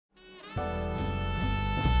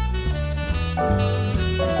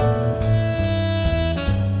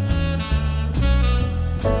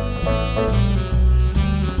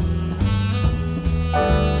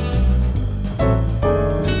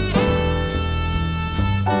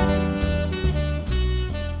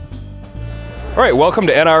All right, welcome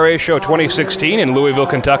to NRA Show 2016 in Louisville,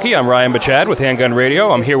 Kentucky. I'm Ryan Bachad with Handgun Radio.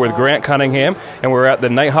 I'm here with Grant Cunningham, and we're at the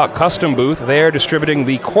NIGHTHAWK Custom booth. They are distributing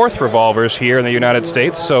the Korth Revolvers here in the United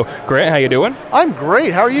States. So, Grant, how you doing? I'm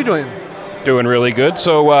great. How are you doing? Doing really good.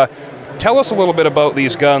 So, tell us a little bit about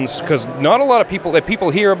these guns, because not a lot of people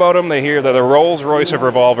hear about them. They hear they're the Rolls-Royce of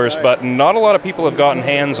revolvers, but not a lot of people have gotten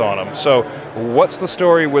hands on them. So, what's the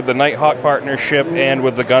story with the NIGHTHAWK partnership and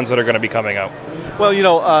with the guns that are going to be coming out? Well, you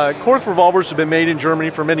know, Korth Revolvers have been made in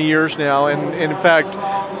Germany for many years now, and in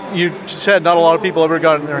fact, you said not a lot of people ever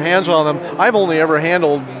gotten their hands on them. I've only ever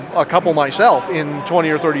handled a couple myself in 20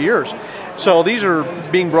 or 30 years. So these are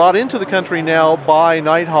being brought into the country now by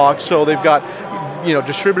NIGHTHAWK, so they've got, you know,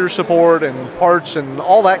 distributor support and parts and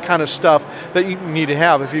all that kind of stuff that you need to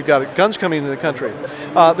have if you've got guns coming into the country.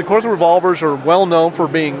 The Korth Revolvers are well known for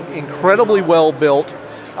being incredibly well built,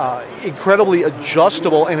 incredibly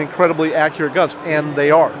adjustable, and incredibly accurate guns, and they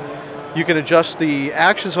are. You can adjust the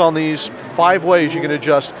actions on these 5 ways. You can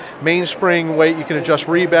adjust mainspring weight, you can adjust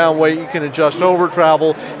rebound weight, you can adjust over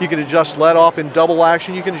travel, you can adjust let off in double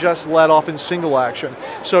action, you can adjust let off in single action.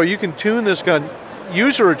 So you can tune this gun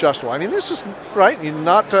user adjustable. I mean, this is right,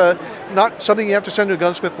 not something you have to send to a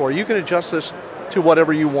gunsmith for. You can adjust this to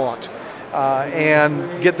whatever you want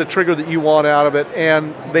and get the trigger that you want out of it,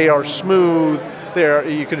 and they are smooth.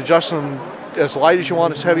 You can adjust them as light as you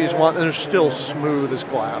want, as heavy as you want, and they're still smooth as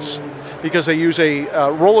glass because they use a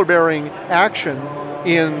roller bearing action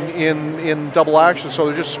in double action, so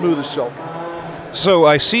they're just smooth as silk. So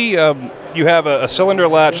I see you have a cylinder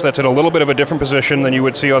latch that's in a little bit of a different position than you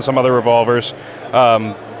would see on some other revolvers.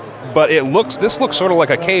 But this looks sort of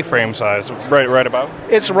like a K-frame size, right about?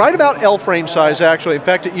 It's right about L-frame size, actually. In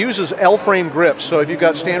fact, it uses L-frame grips. So if you've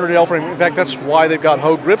got standard L-frame, in fact, that's why they've got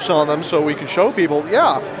Hogue grips on them, so we can show people,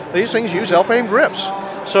 yeah, these things use L-frame grips.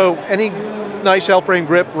 So any nice L-frame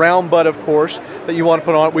grip, round butt, of course, that you want to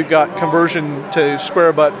put on it. We've got conversion to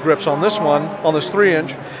square butt grips on this one, on this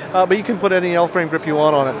 3-inch, but you can put any L-frame grip you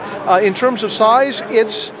want on it. In terms of size,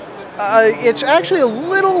 it's actually a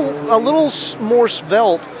little more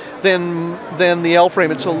svelte than the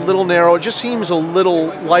L-frame. It's a little narrow. It just seems a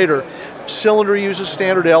little lighter. Cylinder uses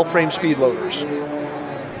standard L-frame speed loaders.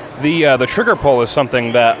 The trigger pull is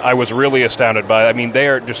something that I was really astounded by. I mean,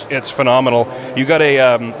 it's phenomenal. You got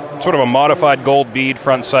a sort of a modified gold bead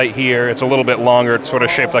front sight here. It's a little bit longer. It's sort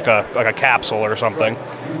of shaped like a capsule or something.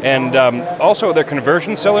 And also their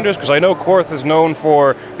conversion cylinders, because I know Korth is known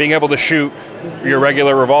for being able to shoot your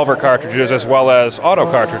regular revolver cartridges as well as auto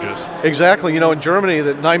cartridges. Exactly. You know, in Germany,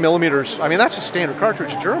 the 9mm, I mean, that's a standard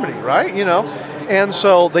cartridge in Germany, right? You know, and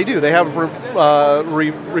so they do. They have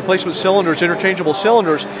replacement cylinders, interchangeable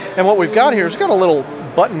cylinders. And what we've got here is we've got a little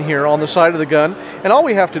button here on the side of the gun, and all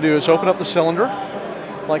we have to do is open up the cylinder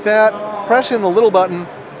like that, press in the little button,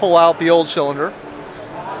 pull out the old cylinder.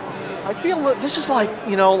 I feel this is like,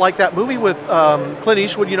 you know, like that movie with Clint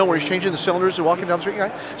Eastwood, you know, where he's changing the cylinders and walking down the street,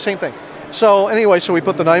 right? Same thing. So anyway, so we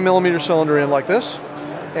put the 9mm cylinder in like this,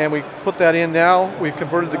 and we put that in now. We've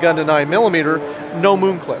converted the gun to 9mm, no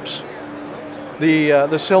moon clips.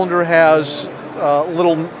 The cylinder has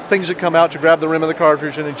little things that come out to grab the rim of the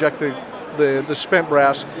cartridge and eject the spent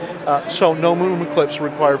brass, so no moon clips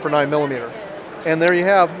required for 9mm. And there you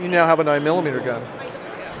now have a 9mm gun.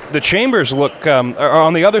 The chambers look,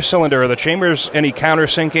 on the other cylinder, are the chambers any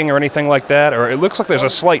countersinking or anything like that? Or it looks like there's a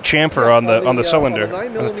slight chamfer on the cylinder.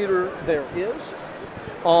 On the 9mm there is.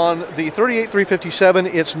 On the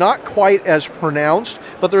 38-357, it's not quite as pronounced,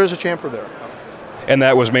 but there is a chamfer there. And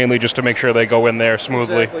that was mainly just to make sure they go in there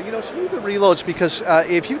smoothly. Exactly. You know, smooth the reloads, because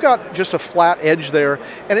if you've got just a flat edge there,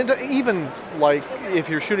 and even like if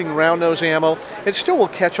you're shooting round nose ammo, it still will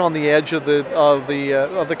catch on the edge of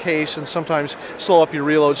the case and sometimes slow up your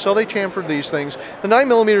reload. So they chamfered these things. The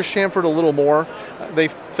 9mm chamfered a little more. They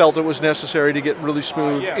felt it was necessary to get really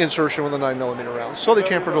smooth insertion with the 9mm rounds. So they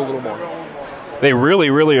chamfered a little more. They really,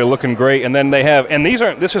 really are looking great. And then they have, and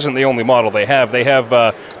this isn't the only model they have. They have,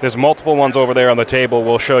 there's multiple ones over there on the table.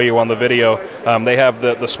 We'll show you on the video. They have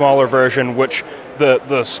the smaller version, which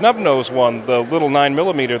the snub nose one, the little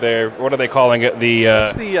 9mm there, what are they calling it?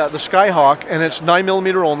 It's the Skyhawk, and it's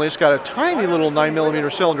 9mm only. It's got a tiny little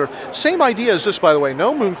 9mm cylinder. Same idea as this, by the way,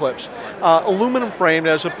 no moon clips. Aluminum framed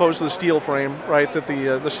as opposed to the steel frame, right, that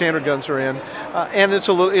the standard guns are in. And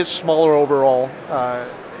it's smaller overall.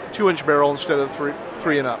 2-inch barrel instead of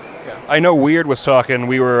 3 and up. I know Weird was talking,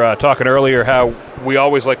 we were talking earlier how we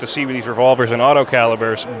always like to see these revolvers in auto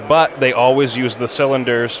calibers, but they always use the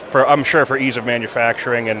cylinders, for I'm sure for ease of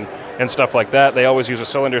manufacturing and stuff like that, they always use the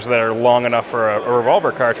cylinders that are long enough for a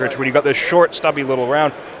revolver cartridge when you got this short, stubby little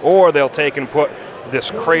round, or they'll take and put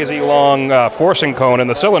this crazy long forcing cone in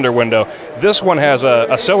the cylinder window. This one has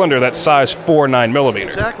a cylinder that's size 4 9mm.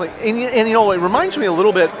 Exactly, and you know, it reminds me a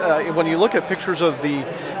little bit when you look at pictures of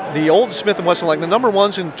the old Smith & Wesson, like the number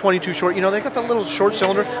ones in 22 short, you know, they got that little short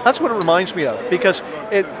cylinder. That's what it reminds me of, because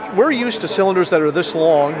we're used to cylinders that are this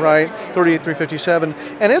long, right, 38-357,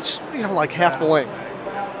 and it's, you know, like half the length.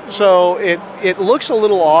 So it looks a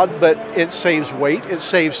little odd, but it saves weight, it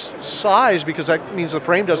saves size, because that means the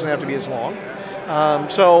frame doesn't have to be as long.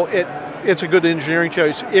 So it's a good engineering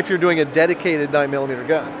choice if you're doing a dedicated 9mm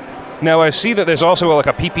gun. Now I see that there's also like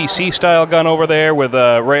a PPC style gun over there with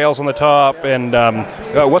rails on the top, and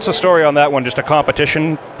what's the story on that one? Just a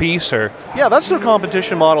competition piece, or? Yeah, that's their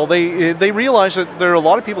competition model. They realize that there are a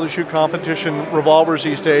lot of people that shoot competition revolvers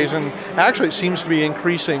these days, and actually it seems to be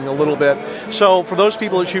increasing a little bit. So for those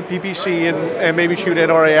people that shoot PPC and maybe shoot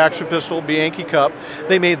NRA action pistol, Bianchi Cup,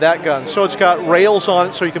 they made that gun. So it's got rails on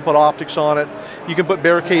it, so you can put optics on it. You can put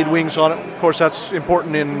barricade wings on it. Of course, that's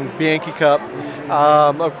important in Bianchi Cup.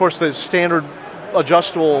 Of course, the standard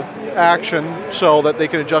adjustable action, so that they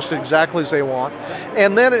can adjust it exactly as they want.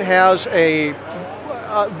 And then it has a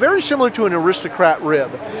very similar to an Aristocrat rib.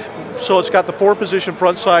 So it's got the 4-position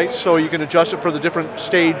front sight, so you can adjust it for the different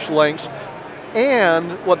stage lengths.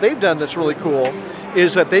 And what they've done that's really cool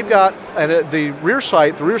is that they've got the rear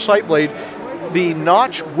sight blade, the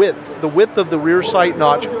notch width, the width of the rear sight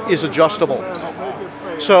notch is adjustable.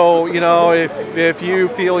 So, you know, if you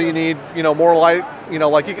feel you need, you know, more light, you know,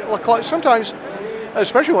 like sometimes,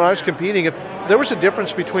 especially when I was competing, if there was a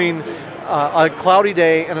difference between a cloudy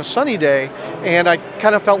day and a sunny day, and I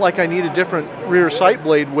kind of felt like I needed different rear sight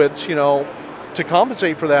blade widths, you know, to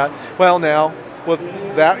compensate for that. Well, now with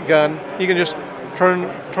that gun, you can just turn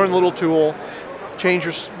the little tool, change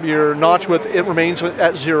your notch width, it remains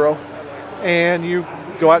at 0, and you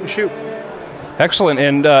go out and shoot. Excellent.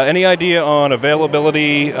 And any idea on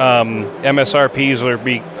availability, MSRPs, or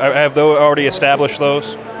have they already established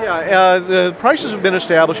those? Yeah, the prices have been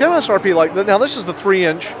established. MSRP, like now, this is the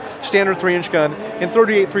 3-inch standard 3-inch gun in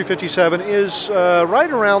 38-357 is right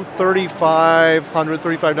around $3,500,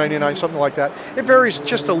 $3,599, something like that. It varies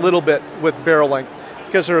just a little bit with barrel length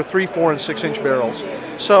because there are 3, 4, and 6-inch barrels.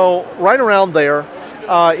 So right around there.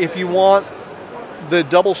 If you want the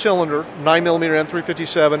double cylinder 9mm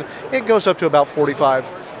M357, it goes up to about 45,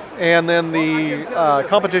 and then the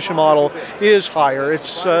competition model is higher.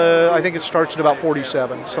 It's I think it starts at about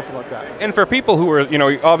 47, something like that. And for people who are, you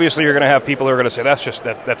know, obviously you're going to have people who are going to say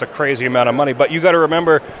that's a crazy amount of money, but you got to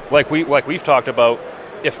remember, like we've talked about,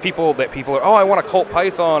 if people are, oh, I want a Colt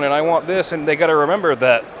Python and I want this, and they got to remember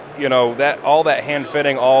that, you know, that all that hand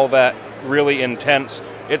fitting, all that really intense,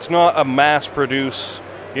 it's not a mass produce,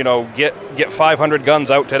 you know, get 500 guns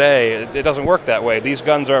out today. It doesn't work that way. These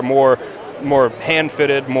guns are more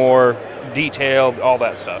hand-fitted, more detailed, all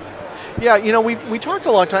that stuff. Yeah, you know, we talked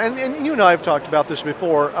a long time, and you and I have talked about this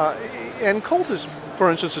before, and Colt, for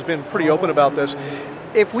instance, has been pretty open about this.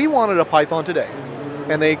 If we wanted a Python today,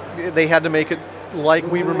 and they had to make it like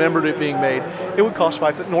we remembered it being made, it would cost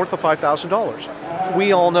north of $5,000.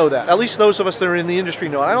 We all know that. At least those of us that are in the industry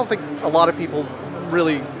know it. I don't think a lot of people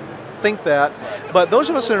really think that, but those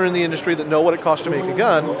of us that are in the industry that know what it costs to make a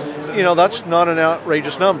gun, you know, that's not an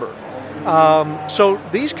outrageous number. So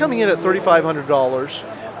these coming in at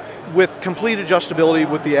 $3,500 with complete adjustability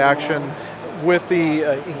with the action, with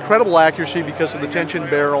the incredible accuracy because of the tension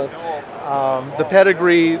barrel, the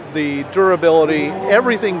pedigree, the durability,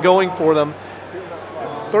 everything going for them,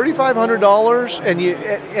 $3,500,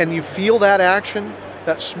 and you feel that action,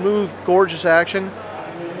 that smooth, gorgeous action.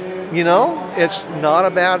 You know, it's not a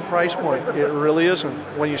bad price point. It really isn't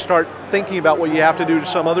when you start thinking about what you have to do to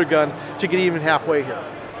some other gun to get even halfway here.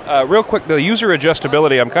 Real quick, the user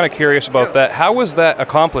adjustability, I'm kind of curious about that. How was that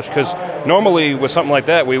accomplished? Because normally with something like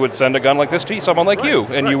that, we would send a gun like this to someone like you,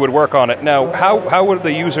 and you would work on it. Now, how would the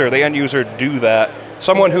end user, do that?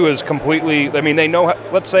 Someone who is completely, I mean, they know,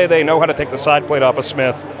 let's say they know how to take the side plate off a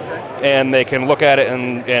Smith, and they can look at it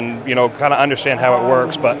and you know, kind of understand how it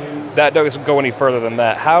works, but that doesn't go any further than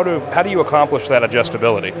that. How do you accomplish that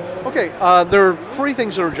adjustability? Okay, there are 3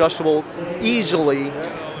 things that are adjustable easily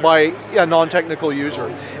by a non-technical user,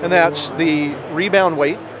 and that's the rebound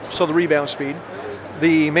weight, so the rebound speed,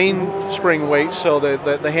 the mainspring weight, so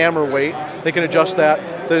the hammer weight. They can adjust that.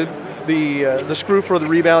 The screw for the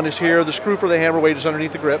rebound is here. The screw for the hammer weight is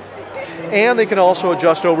underneath the grip. and they can also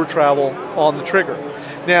adjust over travel on the trigger.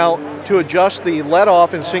 Now, to adjust the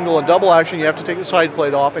let-off in single and double action, you have to take the side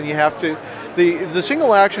plate off, and you have to, the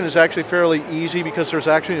single action is actually fairly easy because there's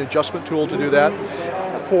actually an adjustment tool to do that.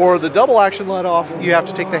 For the double action let-off, you have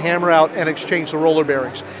to take the hammer out and exchange the roller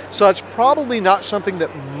bearings. So that's probably not something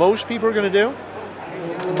that most people are going to do,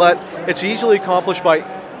 but it's easily accomplished by,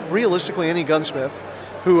 realistically, any gunsmith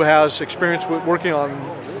who has experience with working on,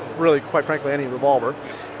 really, quite frankly, any revolver,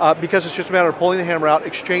 because it's just a matter of pulling the hammer out,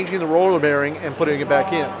 exchanging the roller bearing, and putting it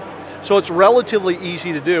back in. So it's relatively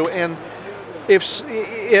easy to do, and if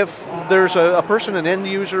there's a person, an end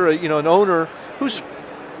user, an owner, who's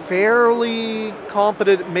fairly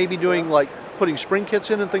competent, maybe doing like putting spring kits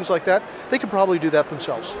in and things like that, they could probably do that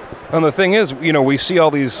themselves. And the thing is, we see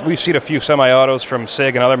all these, we've seen a few semi-autos from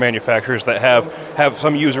SIG and other manufacturers that have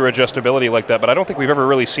some user adjustability like that, but I don't think we've ever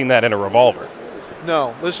really seen that in a revolver.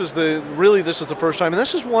 No, this is the first time, and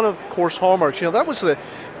this is one of Korth's hallmarks. That was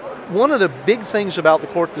one of the big things about the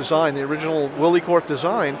Korth design, the original Willie Korth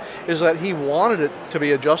design, is that he wanted it to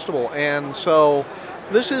be adjustable, and so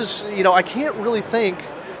this is, I can't really think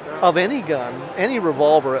of any gun, any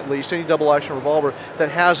revolver at least, any double action revolver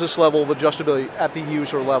that has this level of adjustability at the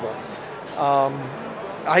user level.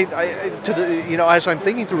 As I'm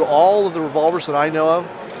thinking through all of the revolvers that I know of,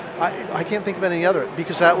 I can't think of any other,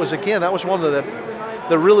 because that was one of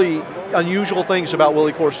the really unusual things about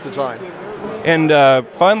Willie Korth's design. And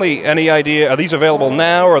finally, any idea, are these available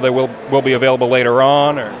now, or they will be available later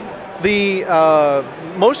on? Or?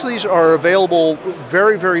 Most of these are available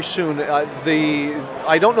very, very soon.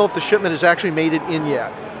 I don't know if the shipment has actually made it in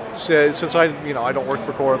yet. Since I don't work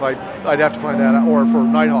for Korth, I'd have to find that out, or for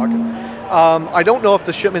NIGHTHAWK. I don't know if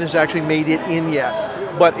the shipment has actually made it in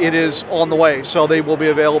yet, but it is on the way, so they will be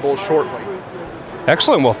available shortly.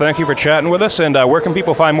 Excellent. Well, thank you for chatting with us. And where can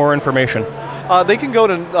people find more information? They can go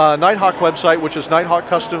to NIGHTHAWK website, which is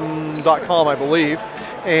NIGHTHAWKcustom.com, I believe.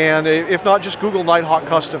 And if not, just Google NIGHTHAWK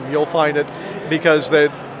Custom. You'll find it, because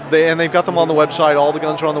they've got them on the website. All the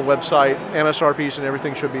guns are on the website. MSRPs and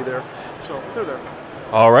everything should be there. So they're there.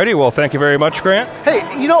 Alrighty. Well, thank you very much, Grant. Hey,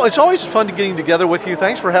 it's always fun getting together with you.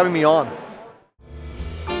 Thanks for having me on.